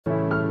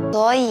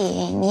所以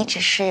你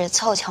只是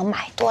凑巧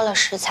买多了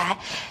食材，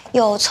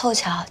又凑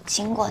巧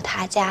经过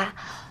他家，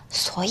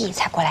所以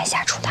才过来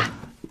下厨的。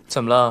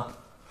怎么了？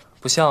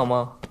不像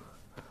吗？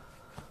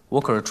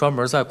我可是专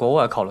门在国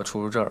外考了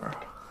厨师证，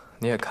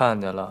你也看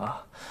见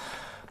了，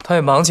他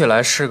也忙起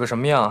来是个什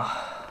么样。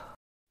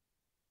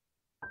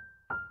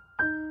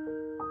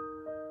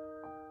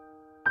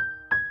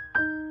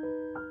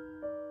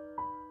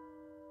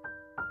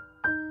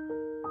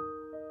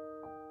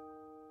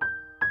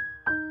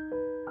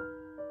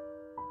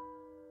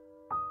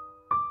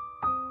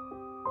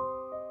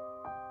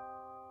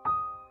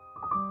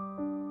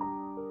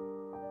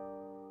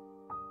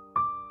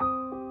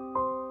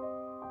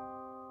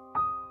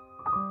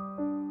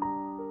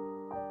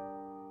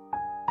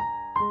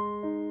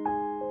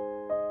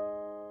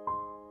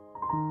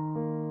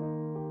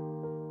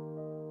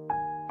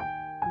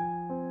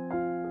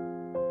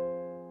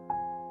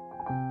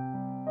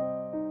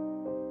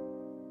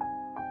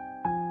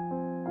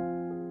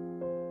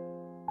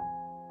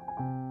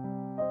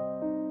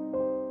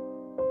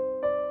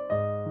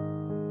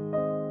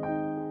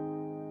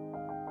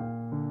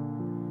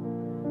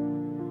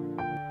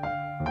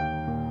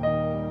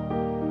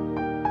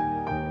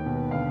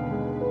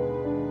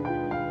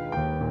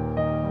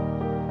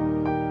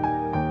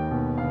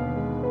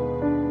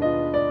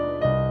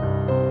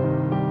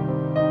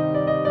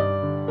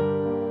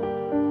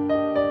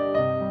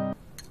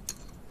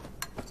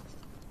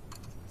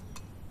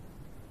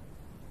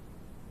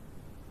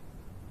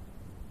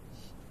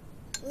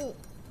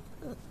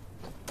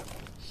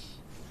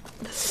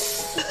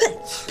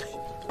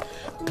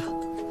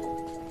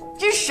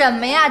这什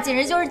么呀？简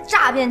直就是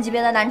诈骗级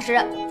别的难吃！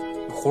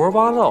胡说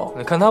八道！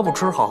你看他不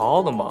吃好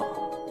好的吗？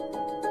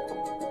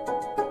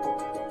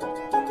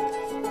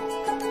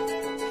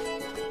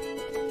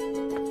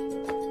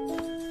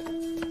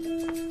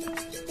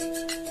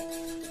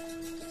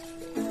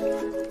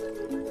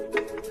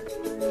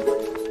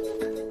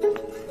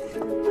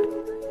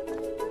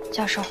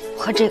教授，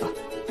喝这个。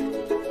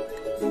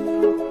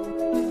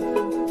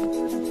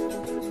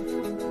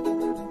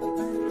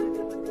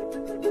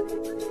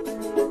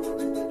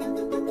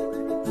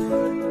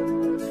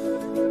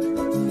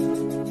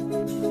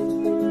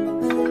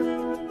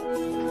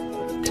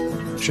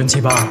神奇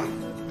吧？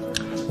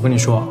我跟你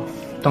说，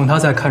当他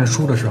在看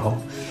书的时候，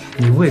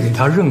你喂给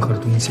他任何的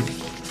东西，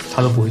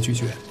他都不会拒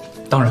绝。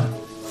当然，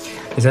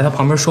你在他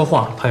旁边说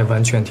话，他也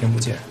完全听不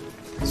见。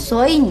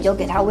所以你就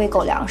给他喂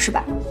狗粮是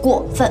吧？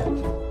过分！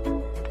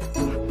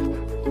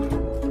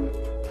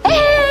哎，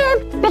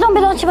别动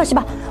别动，去吧去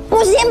吧，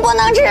不行，不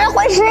能吃，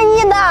会失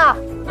忆的。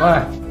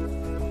哎，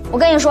我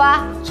跟你说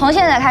啊，从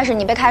现在开始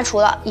你被开除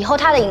了，以后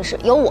他的饮食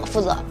由我负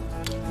责。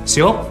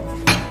行，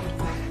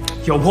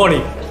有魄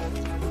力。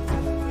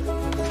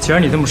既然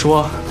你这么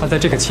说，那在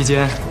这个期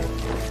间，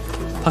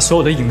他所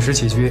有的饮食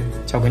起居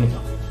交给你了。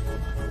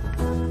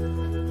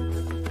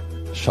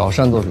少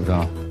擅作主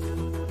张。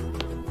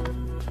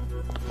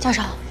教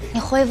授，你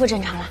恢复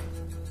正常了。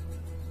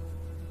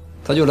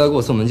他就来给我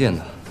送文件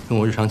的，跟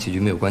我日常起居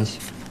没有关系。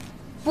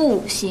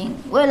不行，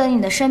为了你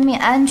的生命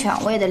安全，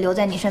我也得留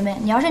在你身边。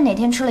你要是哪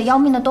天吃了要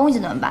命的东西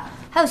怎么办？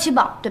还有七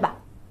宝，对吧？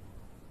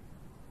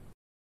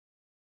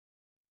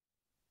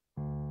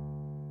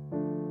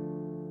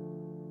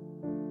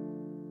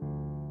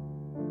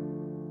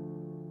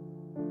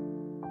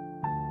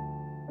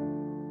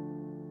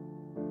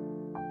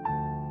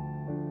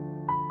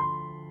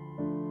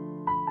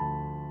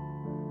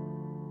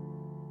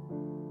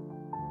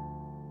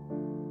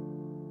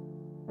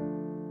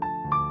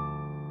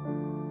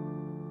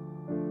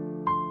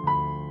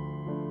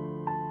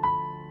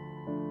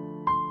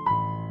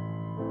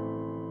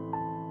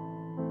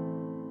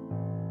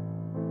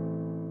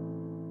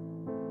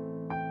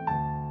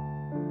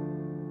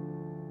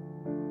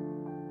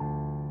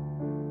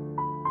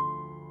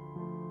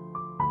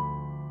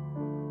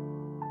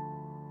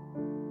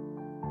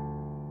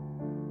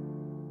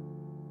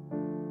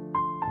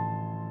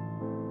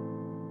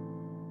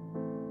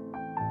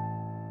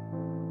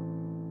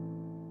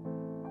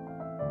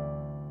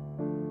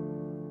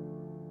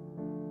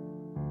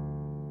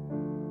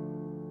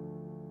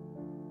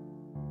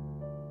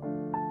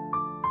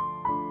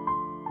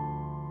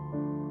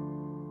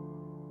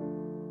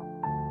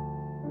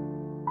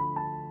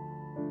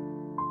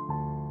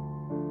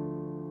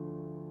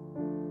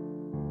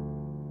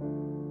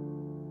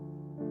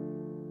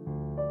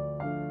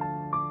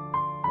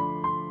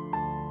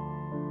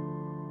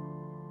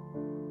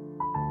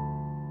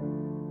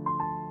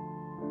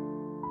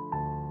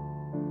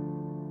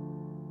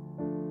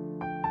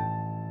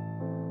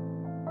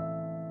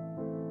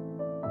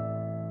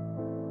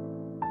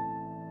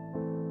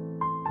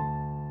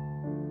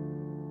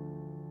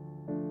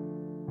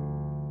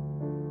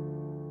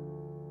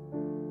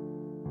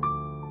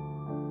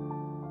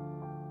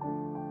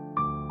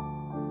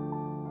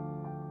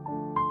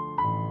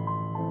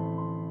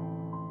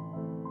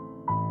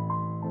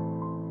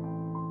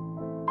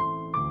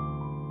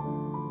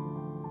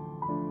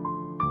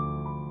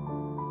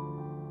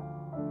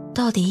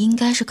到底应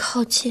该是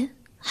靠近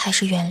还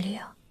是远离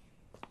啊？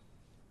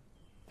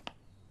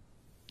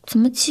怎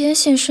么季安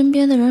县身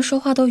边的人说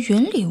话都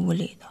云里雾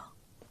里的？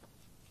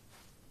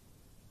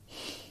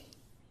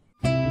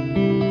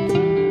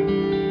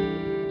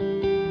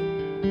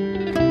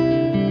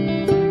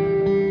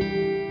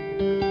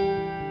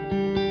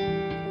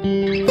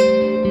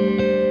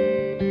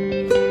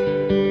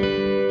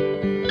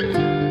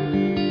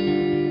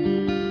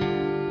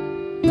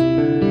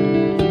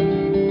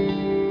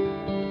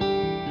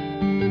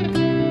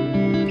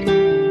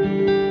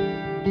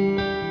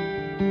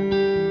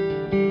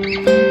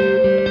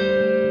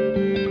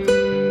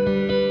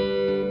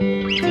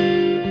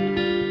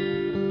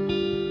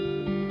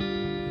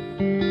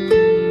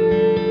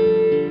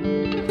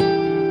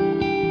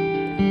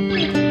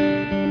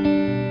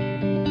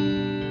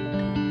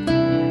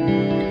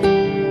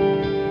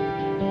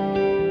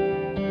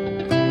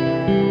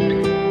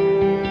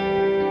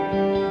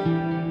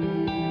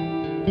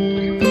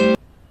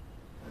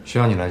谁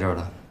让你来这儿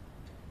的？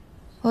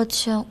抱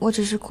歉，我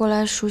只是过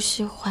来熟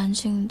悉环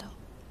境的。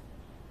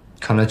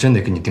看来真得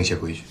给你定些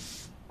规矩。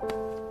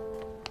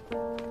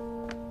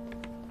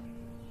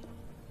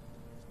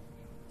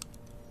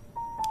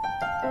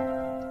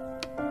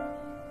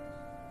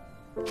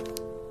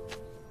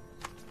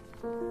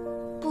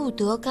不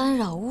得干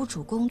扰屋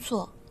主工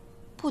作，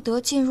不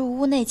得进入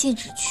屋内禁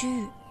止区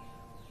域，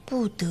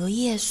不得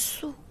夜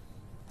宿。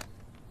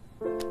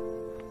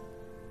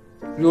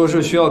若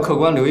是需要客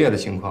官留夜的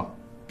情况，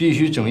必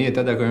须整夜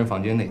待在个人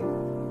房间内，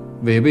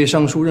违背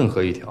上述任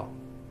何一条，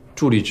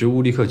助理职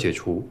务立刻解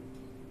除。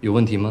有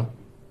问题吗？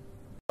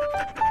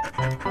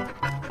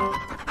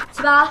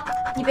七宝，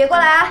你别过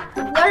来啊！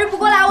你要是不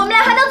过来，我们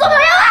俩还能做朋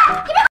友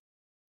啊！你别。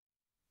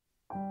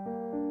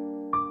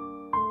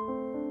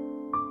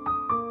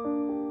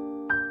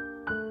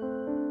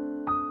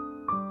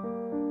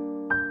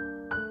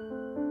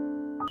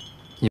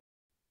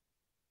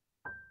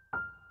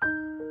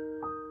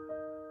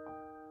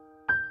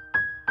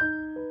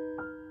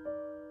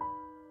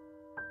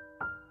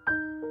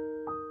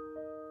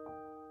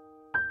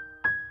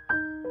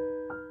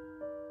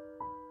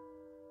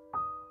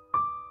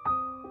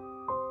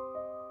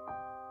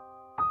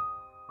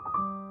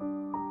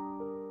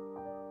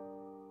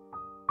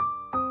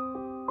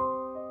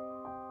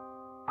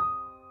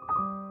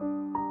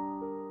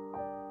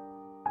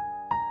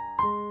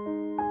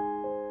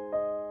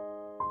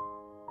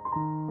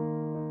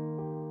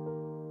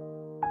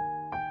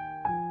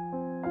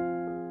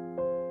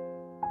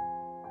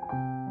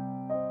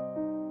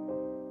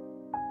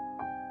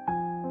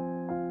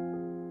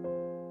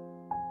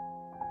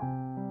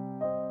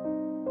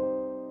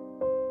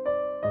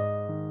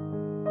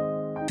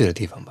对的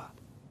地方吧。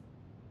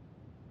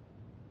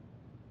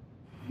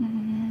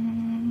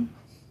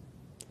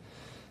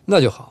那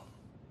就好，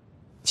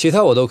其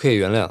他我都可以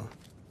原谅，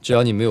只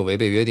要你没有违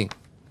背约定。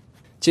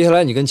接下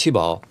来你跟七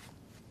宝，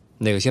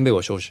哪个先被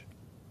我收拾？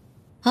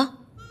啊？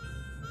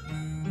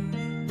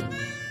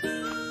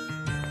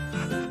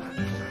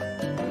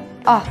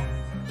哦，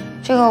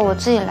这个我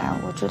自己来，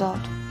我知道的。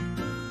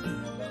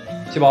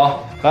七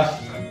宝，来，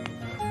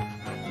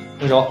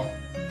动手。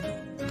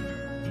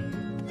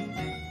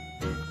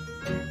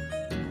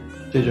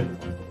这只。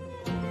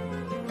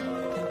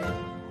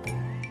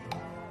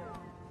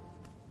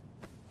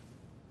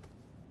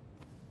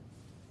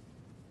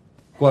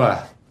过来。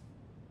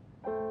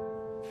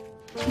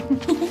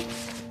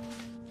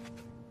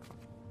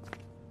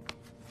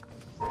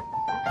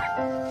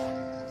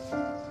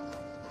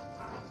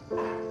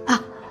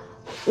啊，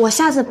我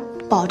下次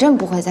保证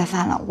不会再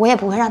犯了，我也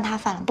不会让他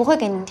犯了，不会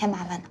给您添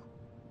麻烦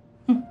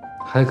的。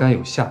还敢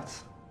有下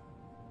次？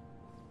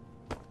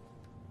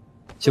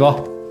七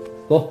宝，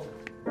走。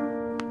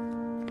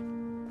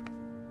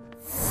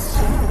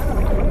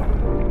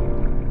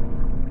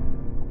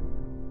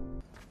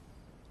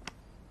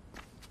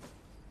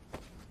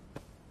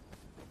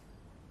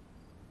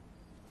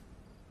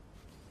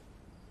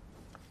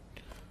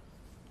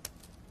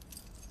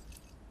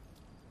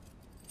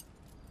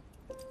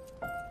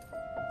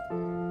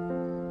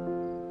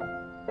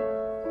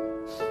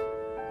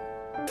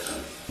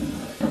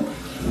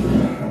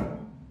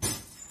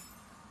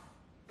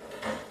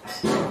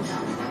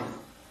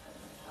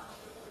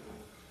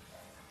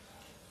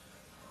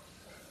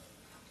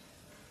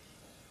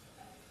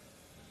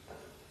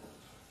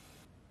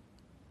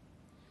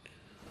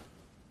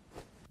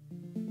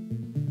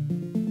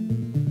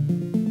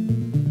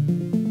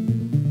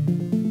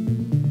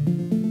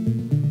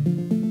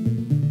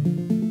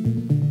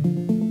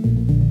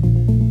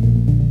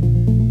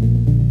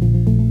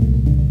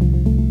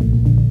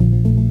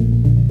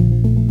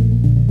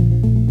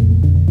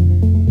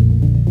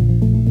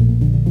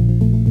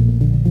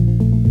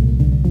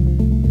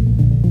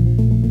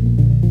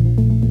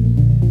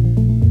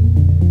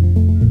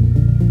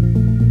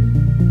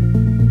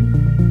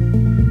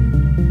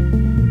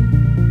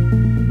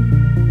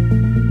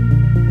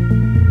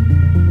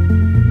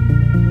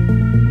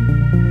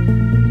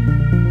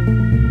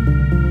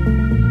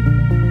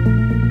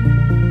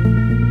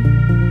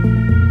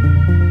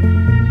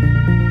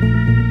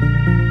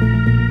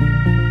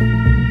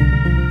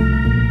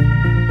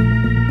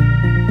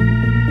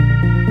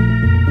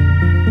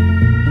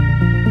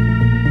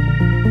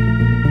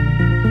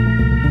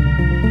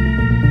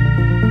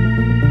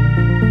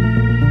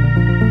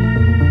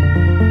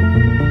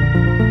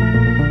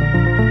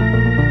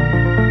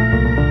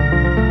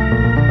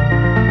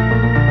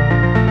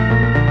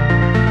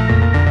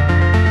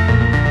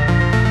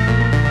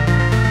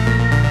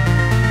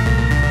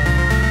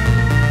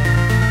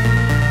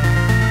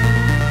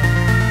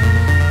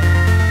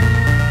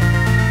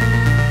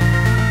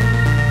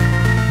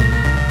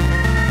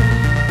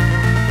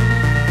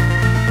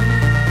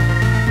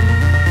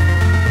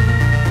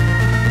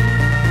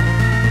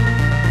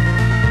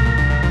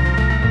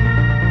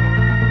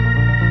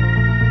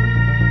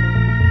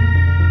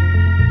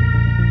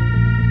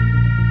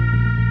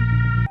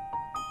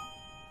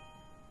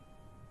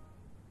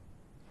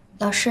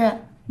老师，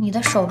你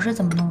的手是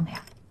怎么弄的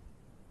呀？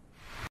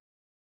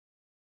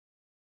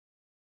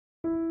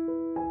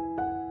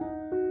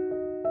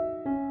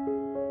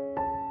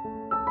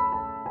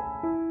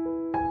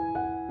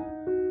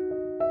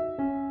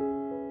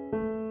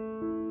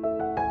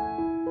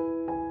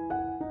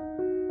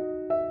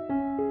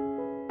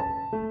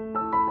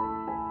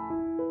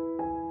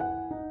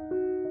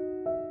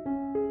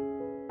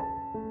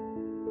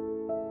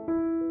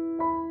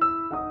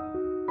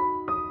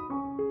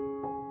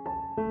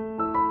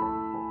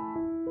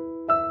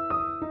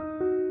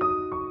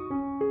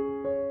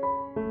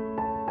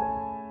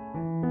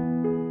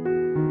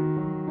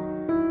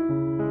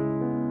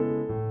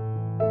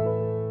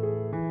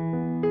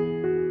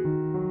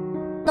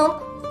能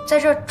在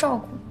这儿照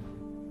顾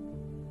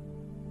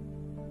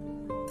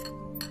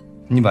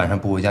你晚上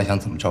不回家想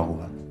怎么照顾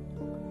啊？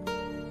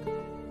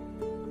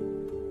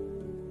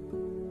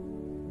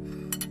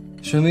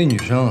身为女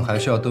生，还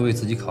是要多为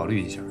自己考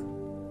虑一下。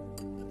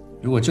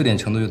如果这点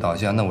程度就倒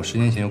下，那我10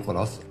年前就过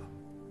劳死了。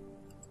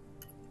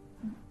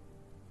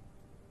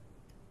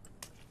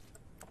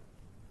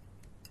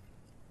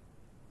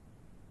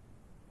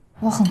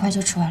我很快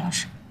就吃完，老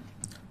师。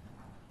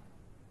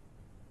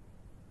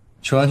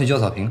吃完去浇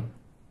草坪。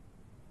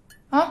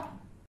啊？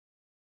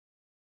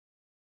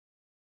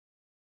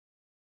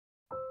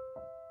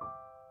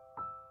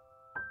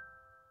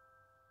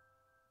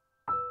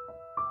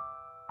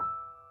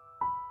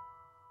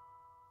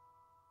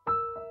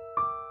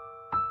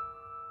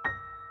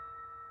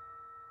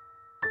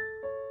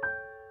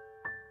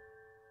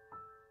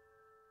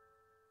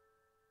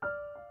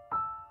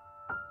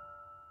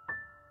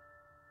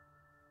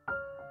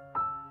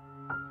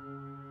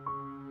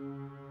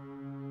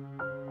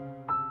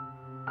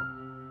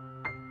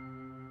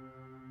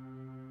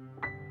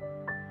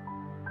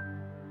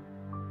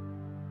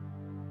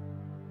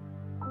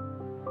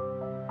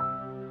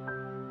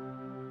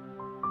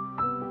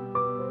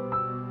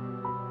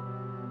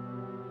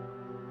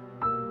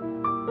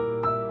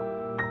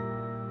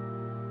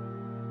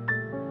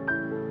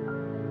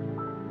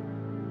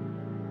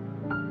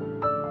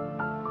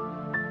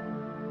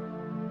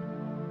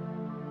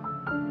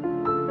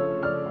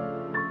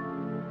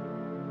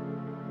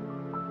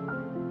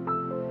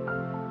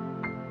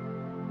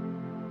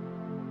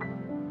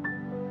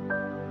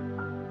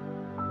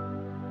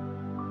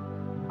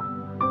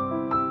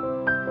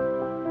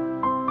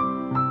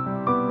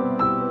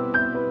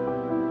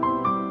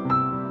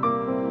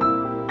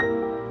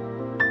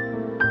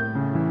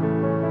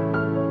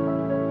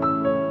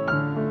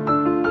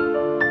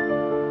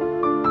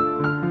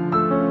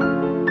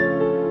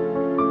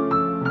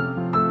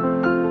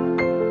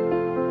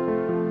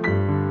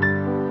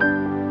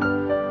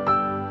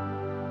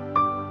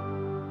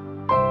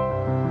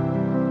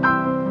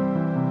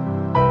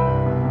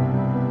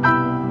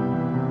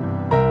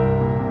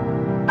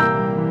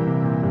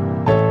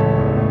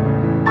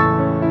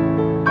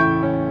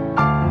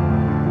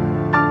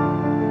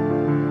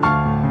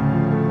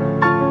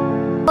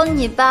恭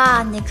喜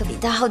吧，你可比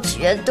他好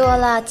绝多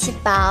了，七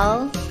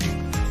宝。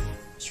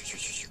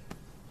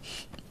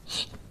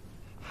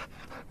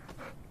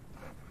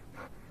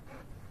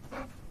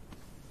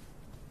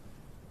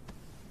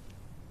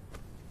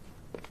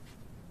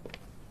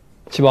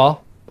七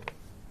宝，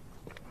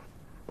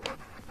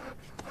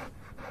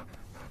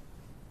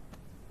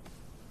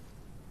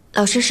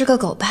老师是个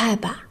狗派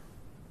吧？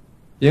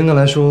严格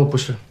来说不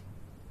是。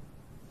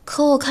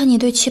可我看你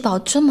对七宝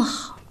这么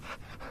好。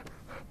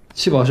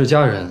七宝是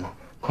家人，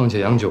况且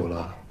养久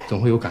了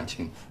总会有感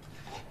情，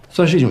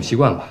算是一种习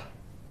惯吧。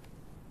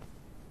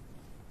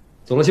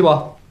走了，七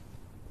宝，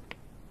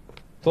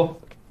走。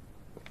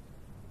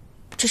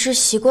只是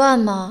习惯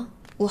吗？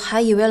我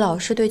还以为老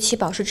师对七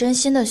宝是真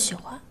心的喜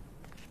欢。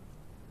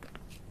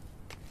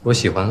我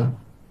喜欢啊。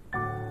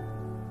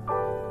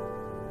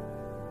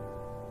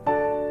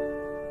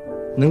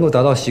能够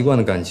达到习惯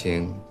的感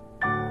情，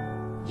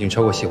已经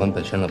超过喜欢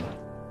本身了吧？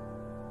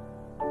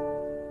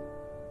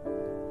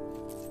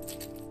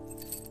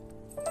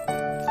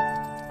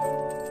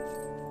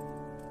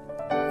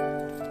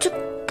这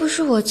不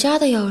是我家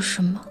的钥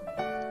匙吗？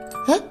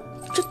哎，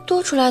这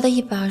多出来的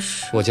一把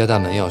是……我家大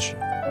门钥匙。